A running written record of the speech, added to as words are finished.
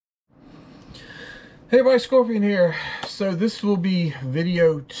Hey everybody, Scorpion here. So this will be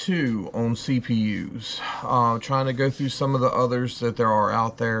video 2 on CPUs. Trying to go through some of the others that there are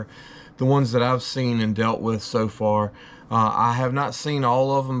out there, the ones that I've seen and dealt with so far. I have not seen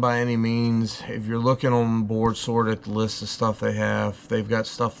all of them by any means. If you're looking on BoardSort at the list of stuff they have, they've got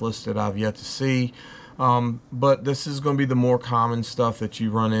stuff listed I've yet to see. But this is going to be the more common stuff that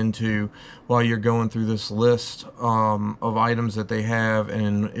you run into while you're going through this list of items that they have,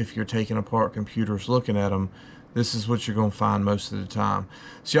 and if you're taking apart computers looking at them, this is what you're going to find most of the time.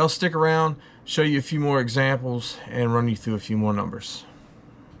 So y'all stick around, show you a few more examples, and run you through a few more numbers.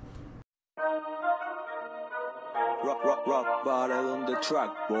 Rock bottom on the track,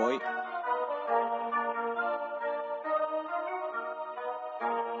 boy.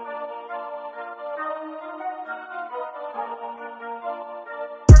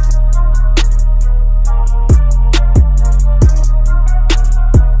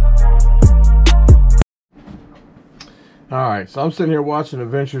 Alright, so I'm sitting here watching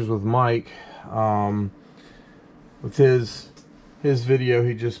Adventures with Mike with his video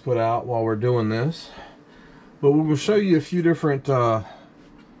he just put out while we're doing this. But we will show you a few different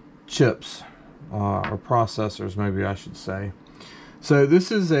chips, or processors maybe I should say. So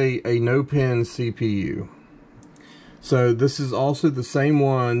this is a no-pin CPU. So this is also the same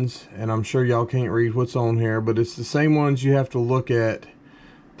ones, and I'm sure y'all can't read what's on here, but it's the same ones you have to look at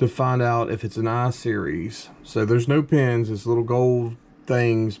to find out if it's an I-series. So there's no pins, it's little gold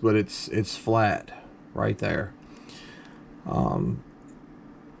things, but it's flat right there.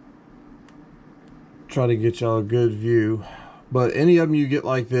 Try to get y'all a good view, but any of them you get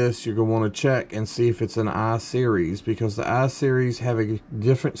like this, you're going to want to check and see if it's an I-series, because the I-series have a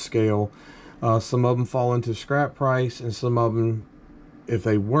different scale. Some of them fall into scrap price, and some of them, if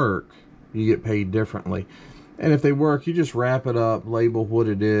they work, you get paid differently. And if they work, you just wrap it up, label what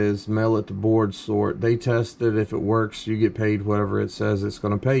it is, mail it to BoardSort. They test it. If it works, you get paid whatever it says it's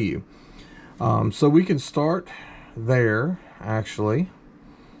going to pay you. So we can start there, actually.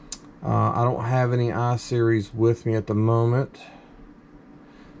 I don't have any I-series with me at the moment.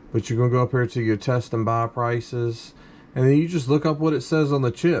 But you're going to go up here to your test and buy prices. And then you just look up what it says on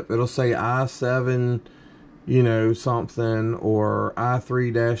the chip. It'll say i7, you know, something, or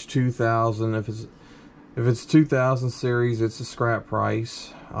i3-2000 if it's 2000 series, it's a scrap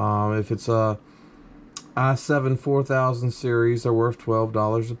price. If it's a i7 4000 series, they're worth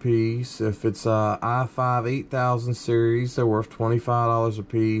 $12 a piece. If it's a i5 8000 series, they're worth $25 a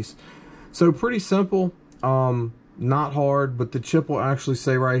piece. So pretty simple, not hard, but the chip will actually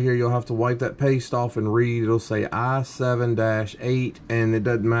say right here, you'll have to wipe that paste off and read. It'll say i7-8, and it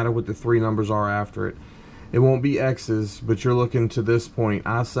doesn't matter what the 3 numbers are after it. It won't be X's, but you're looking to this point,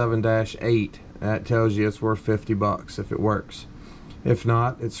 i7-8. That tells you it's worth 50 bucks if it works. If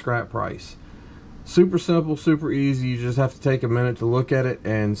not, it's scrap price. Super simple, super easy. You just have to take a minute to look at it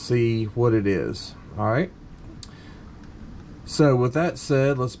and see what it is. Alright. So with that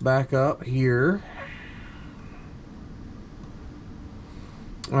said, let's back up here.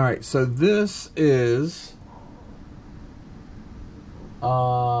 Alright, so this is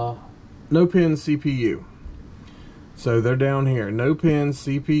no-pin CPU. So they're down here, no-pin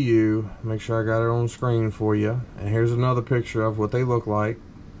CPU. Make sure I got it on screen for you. And here's another picture of what they look like.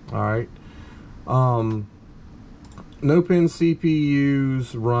 Alright. No-pin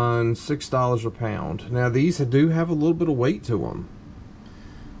CPUs run $6 a pound. Now these do have a little bit of weight to them.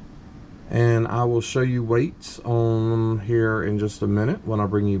 And I will show you weights on them here in just a minute when I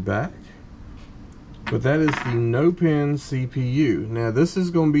bring you back. But that is the no-pin CPU. Now this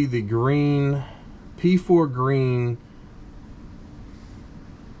is going to be the green, P4 green.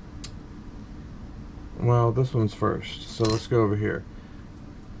 Well, this one's first, so let's go over here.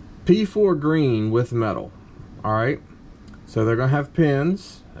 P4 green with metal. Alright, so they're going to have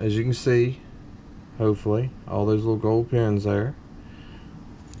pins, as you can see, hopefully, all those little gold pins there.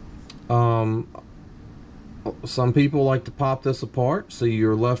 Some people like to pop this apart, so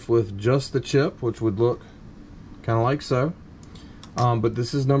you're left with just the chip, which would look kind of like so. But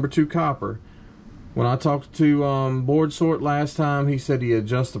this is number 2 copper. When I talked to BoardSort last time, he said he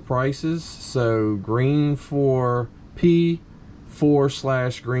adjusts the prices. So green for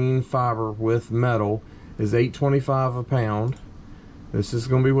P4/green fiber with metal is $8.25 a pound. This is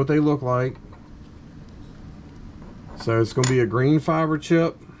going to be what they look like. So it's going to be a green fiber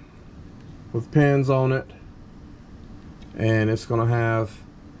chip with pins on it, and it's going to have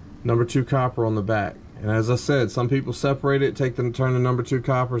number 2 copper on the back. And as I said, some people separate it, turn the number 2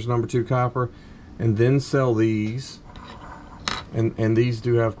 copper as number 2 copper, and then sell these. And these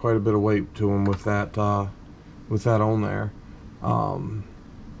do have quite a bit of weight to them with that on there.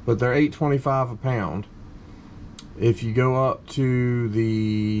 but they're $8.25 a pound. If you go up to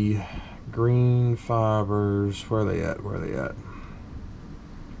the green fibers, where are they at?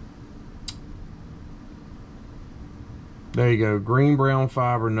 There you go, green brown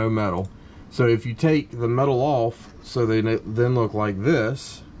fiber, no metal. So if you take the metal off, so they then look like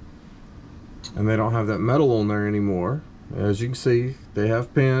this, and they don't have that metal on there anymore. As you can see, they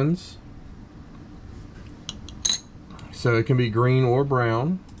have pins. So it can be green or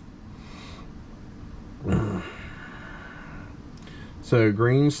brown. So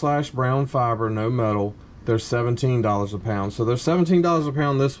green/brown fiber, no metal, they're $17 a pound. So they're $17 a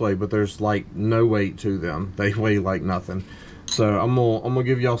pound this way, but there's like no weight to them. They weigh like nothing. So I'm gonna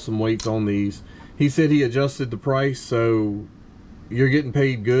give y'all some weights on these. He said he adjusted the price, so you're getting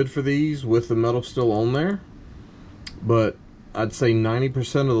paid good for these with the metal still on there. But I'd say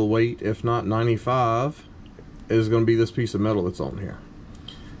 90% of the weight, if not 95, is going to be this piece of metal that's on here.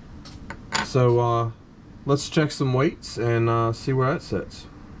 So let's check some weights and see where that sits.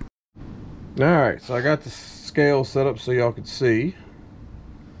 Alright, so I got the scale set up so y'all could see.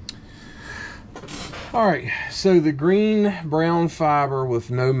 Alright, so the green brown fiber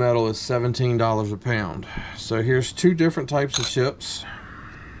with no metal is $17 a pound. So here's two different types of chips.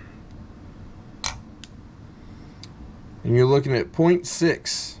 And you're looking at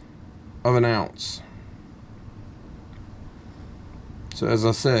 0.6 of an ounce. So as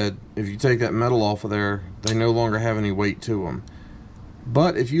I said, if you take that metal off of there, they no longer have any weight to them.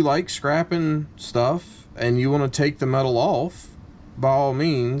 But if you like scrapping stuff and you want to take the metal off, by all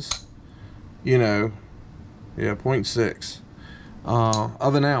means, you know, yeah, 0.6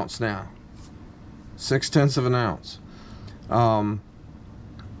 of an ounce now. 0.6 of an ounce.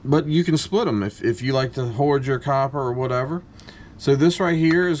 But you can split them if you like to hoard your copper or whatever. So this right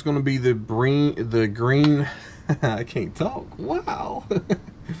here is going to be the green I can't talk. Wow.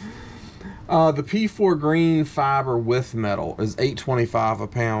 The P4 green fiber with metal is $8.25 a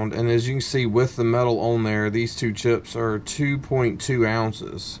pound, and as you can see with the metal on there, these two chips are 2.2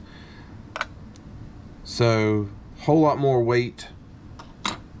 ounces. So a whole lot more weight.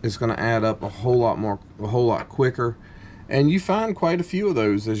 It's going to add up a whole lot quicker. And you find quite a few of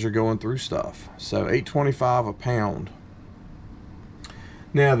those as you're going through stuff. So $8.25 a pound.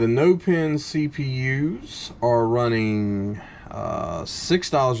 Now the no-pin CPUs are running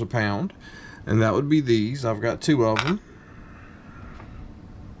 $6 a pound. And that would be these. I've got two of them.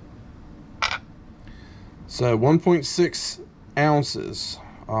 So 1.6 ounces.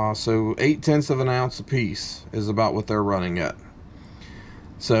 So 0.8 of an ounce a piece is about what they're running at.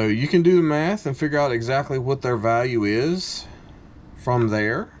 So you can do the math and figure out exactly what their value is from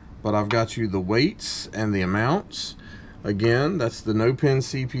there. But I've got you the weights and the amounts. Again, that's the no-pin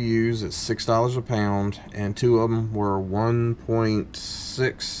CPUs at $6 a pound, and two of them were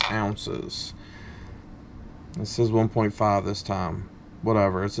 1.6 ounces. It says 1.5 this time.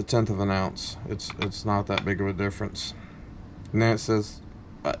 Whatever, it's 1/10 of an ounce. It's not that big of a difference. And then it says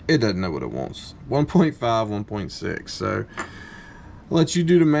it doesn't know what it wants. 1.5, 1.6. So I'll let you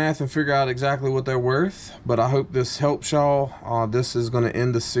do the math and figure out exactly what they're worth. But I hope this helps y'all. This is going to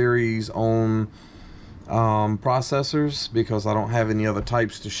end the series on processors, because I don't have any other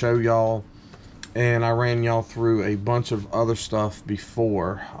types to show y'all, and I ran y'all through a bunch of other stuff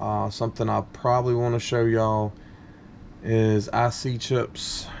before. Something I probably want to show y'all is IC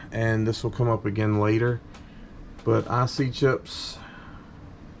chips, and this will come up again later, but IC chips,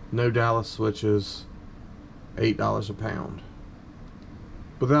 no Dallas switches, $8 a pound,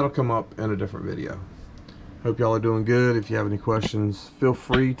 but that'll come up in a different video. Hope y'all are doing good. If you have any questions, feel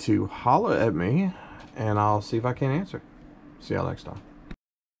free to holler at me, and I'll see if I can answer. See y'all next time.